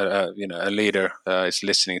organization, a leader is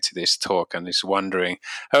listening to this talk and is wondering,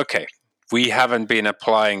 okay, we haven't been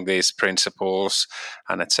applying these principles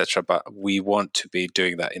and etc., but we want to be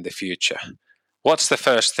doing that in the future. What's the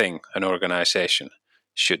first thing an organization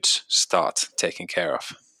should start taking care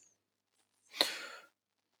of?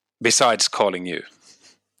 Besides calling you,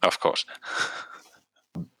 of course.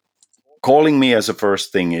 Calling me as a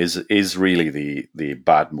first thing is really the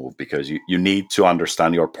bad move, because you need to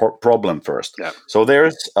understand your problem first. Yeah. So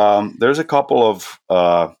there's a couple of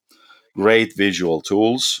great visual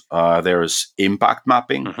tools. There's impact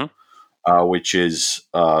mapping, which is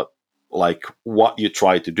like what you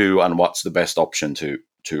try to do and what's the best option to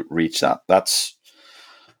reach that.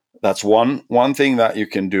 That's one thing that you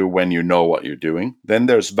can do when you know what you're doing. Then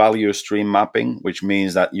there's value stream mapping, which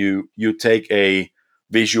means that you take a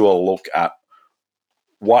visual look at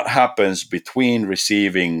what happens between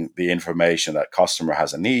receiving the information that customer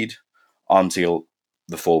has a need until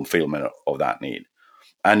the fulfillment of that need.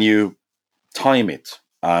 And you time it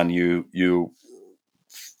and you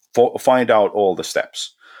find out all the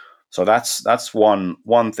steps. So that's one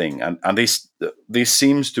thing. And this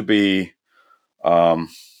seems to be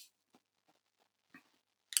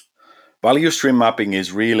value stream mapping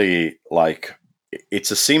is really like,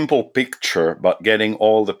 it's a simple picture, but getting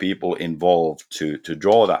all the people involved to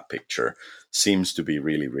draw that picture seems to be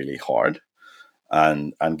really, really hard.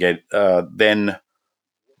 And get then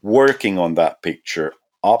working on that picture,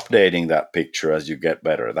 updating that picture as you get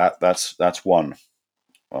better. That's one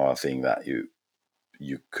thing that you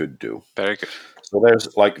could do. Very good. So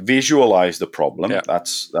there's like visualize the problem. Yeah.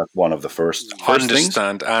 That's one of the first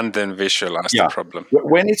understand things. And then visualize the problem.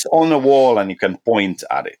 When it's on a wall and you can point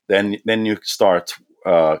at it, then you start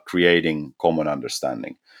creating common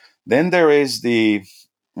understanding. Then there is the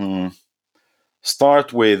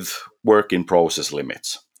start with work in process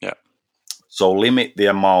limits. Yeah. So limit the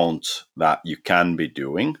amount that you can be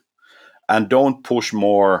doing, and don't push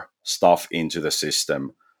more stuff into the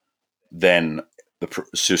system than the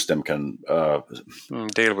system can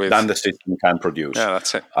deal with. Than the system can produce. Yeah,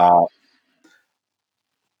 that's it.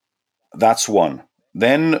 That's one.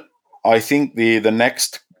 Then I think the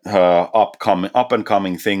next up and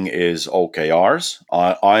coming thing is OKRs.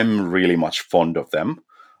 I'm really much fond of them.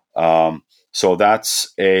 So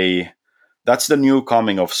that's the new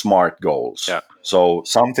coming of SMART goals. Yeah. So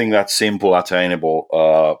something that's simple,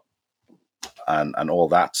 attainable, and all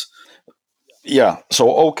that. Yeah.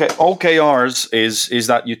 So OKRs is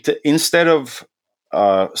that you instead of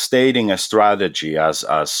stating a strategy as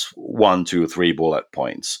 1, 2, 3 bullet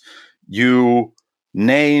points, you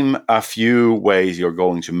name a few ways you're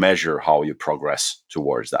going to measure how you progress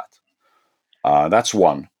towards that. That's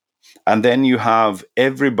one. And then you have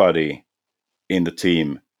everybody in the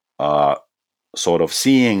team sort of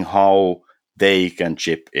seeing how they can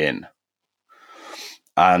chip in.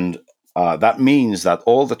 And that means that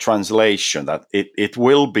all the translation, that it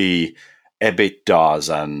will be EBITDAs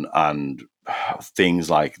and things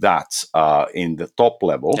like that in the top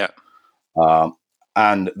level. Yeah.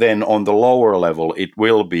 And then on the lower level,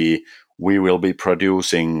 we will be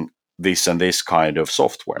producing this and this kind of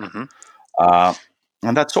software. Mm-hmm.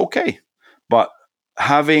 And that's okay. But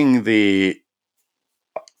having the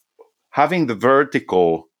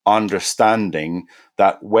vertical understanding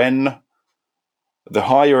that when the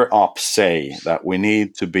higher ups say that we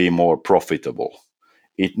need to be more profitable,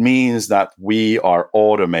 it means that we are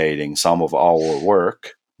automating some of our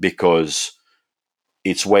work because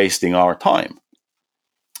it's wasting our time.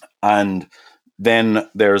 And then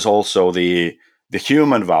there's also the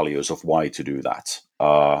human values of why to do that.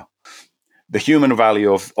 the human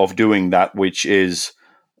value of doing that, which is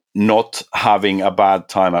not having a bad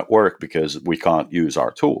time at work because we can't use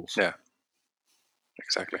our tools. Yeah,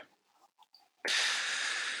 exactly.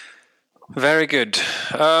 Very good.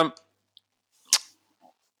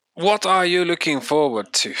 What are you looking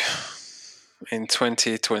forward to in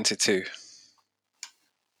 2022?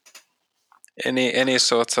 Any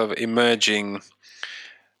sort of emerging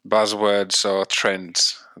buzzwords or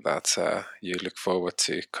trends that you look forward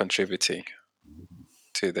to contributing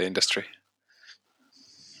to the industry?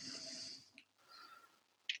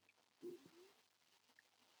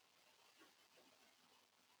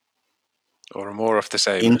 Or more of the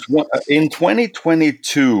same? In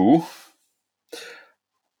 2022,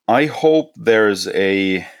 I hope there's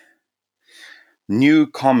a new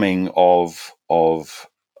coming of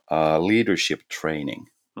leadership training.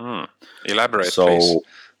 Elaborate, So please.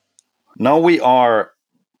 now we are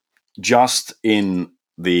just in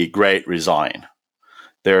the Great Resign.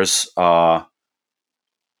 There's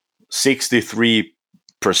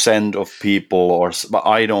 63% of people, or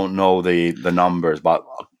I don't know the numbers, but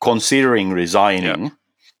considering resigning. Yeah.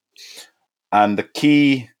 And the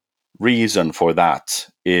key reason for that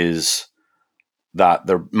is that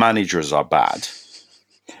their managers are bad.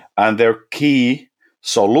 And their key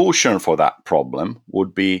solution for that problem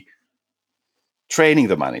would be training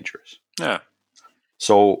the managers. Yeah.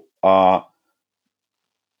 So a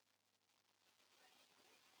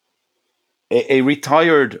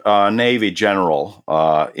retired Navy general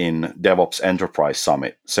in DevOps Enterprise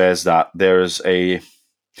Summit says that there's a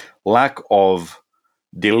lack of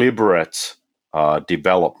deliberate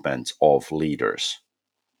development of leaders.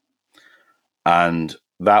 And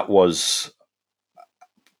that is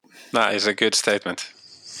a good statement.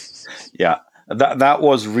 Yeah, that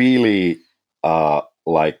was really a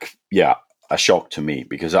shock to me,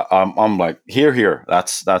 because I'm like, here,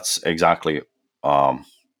 that's exactly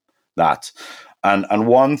that. And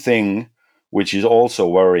one thing which is also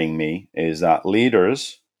worrying me is that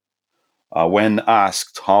leaders, when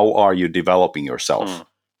asked, how are you developing yourself?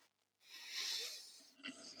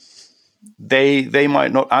 They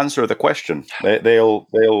might not answer the question. They'll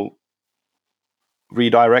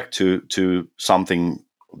redirect to something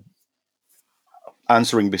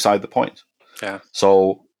answering beside the point. Yeah.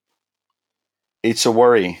 So it's a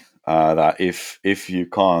worry that if you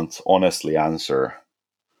can't honestly answer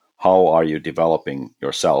how are you developing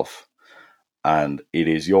yourself, and it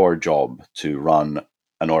is your job to run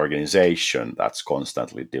an organization that's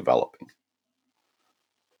constantly developing.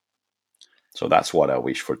 So that's what I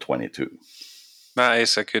wish for 22. That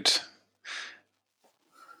is a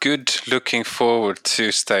good looking forward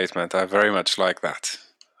to statement. I very much like that.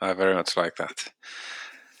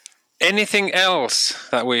 Anything else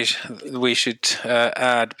that we should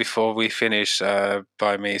add before we finish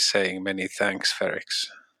by me saying many thanks, Ferrix?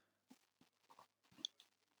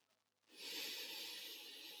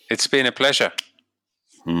 It's been a pleasure.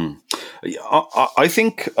 I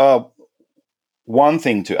think one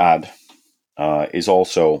thing to add is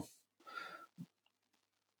also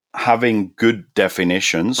having good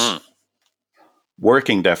definitions,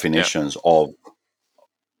 working definitions of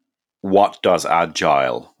what does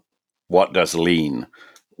Agile, what does Lean,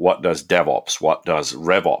 what does DevOps, what does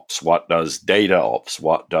RevOps, what does DataOps,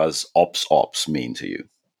 what does OpsOps mean to you?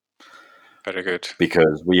 Very good.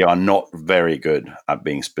 Because we are not very good at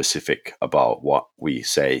being specific about what we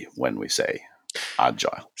say when we say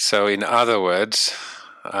Agile. So in other words,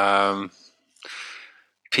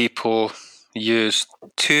 people use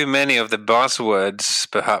too many of the buzzwords,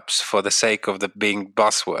 perhaps for the sake of the being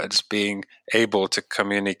buzzwords, being able to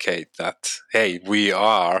communicate that, hey, we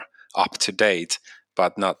are up to date,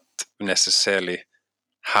 but not necessarily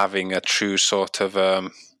having a true sort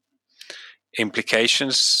of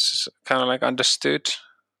implications kind of like understood.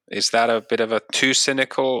 Is that a bit of a too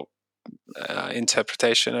cynical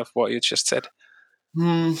interpretation of what you just said?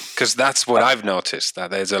 Because that's what I've noticed,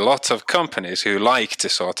 that there's a lot of companies who like to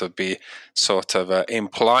sort of be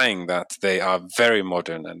implying that they are very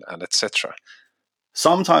modern and etc.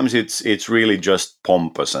 Sometimes it's really just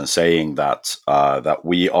pompous and saying that that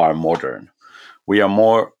we are modern. We are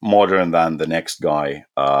more modern than the next guy,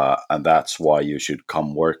 and that's why you should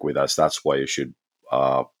come work with us. That's why you should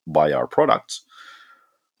buy our products.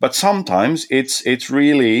 But sometimes it's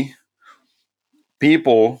really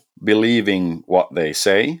people believing what they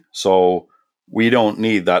say. So we don't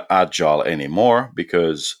need that Agile anymore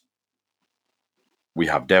because we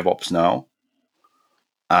have DevOps now.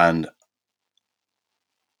 And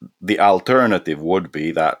the alternative would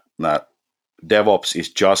be that DevOps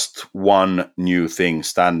is just one new thing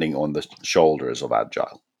standing on the shoulders of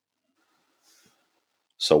Agile.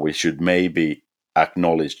 So we should maybe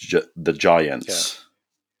acknowledge the giants.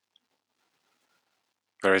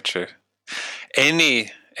 Very true.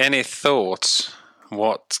 Any thoughts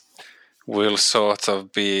what will sort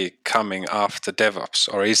of be coming after DevOps,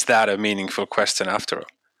 or is that a meaningful question after all?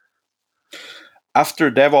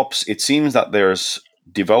 After DevOps, it seems that there's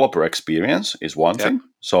developer experience is one thing.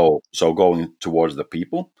 So going towards the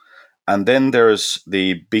people. And then there's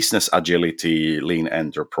the business agility, lean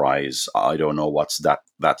enterprise. I don't know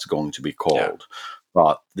that's going to be called.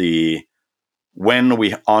 But when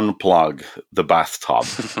we unplug the bathtub,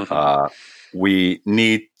 we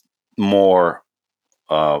need more.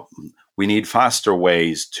 We need faster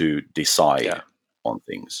ways to decide on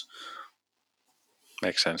things.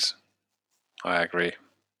 Makes sense. I agree.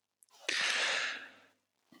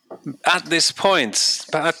 At this point,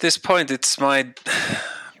 it's my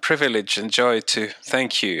privilege and joy to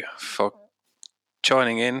thank you for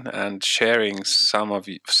joining in and sharing some of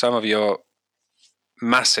your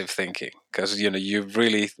massive thinking, because you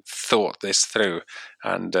really thought this through,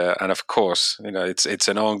 and of course it's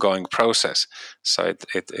an ongoing process. So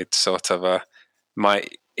it's sort of my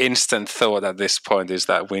instant thought at this point is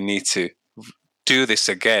that we need to do this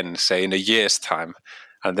again, say in a year's time,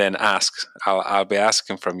 and then I'll be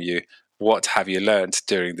asking from you, what have you learned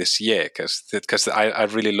during this year? Because I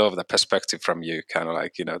really love the perspective from you, kind of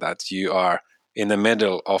like that you are in the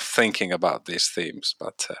middle of thinking about these themes.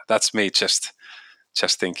 But that's me just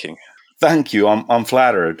thinking. Thank you. I'm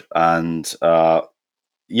flattered, and I'm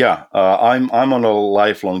on a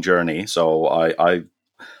lifelong journey, so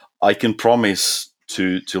I can promise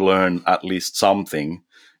to learn at least something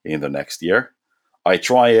in the next year. I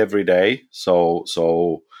try every day, so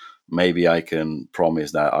maybe I can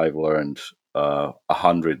promise that I've learned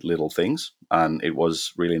 100 little things, and it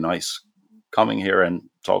was really nice coming here and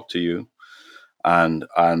talk to you. And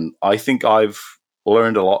I think I've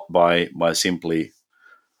learned a lot by simply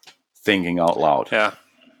thinking out loud. Yeah.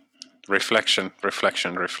 Reflection.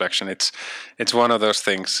 It's one of those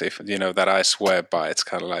things, if that I swear by. It's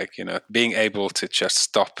kind of like being able to just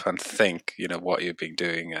stop and think what you've been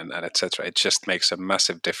doing and etc. It just makes a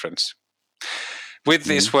massive difference. With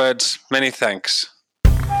these words, many thanks.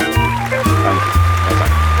 Thank you.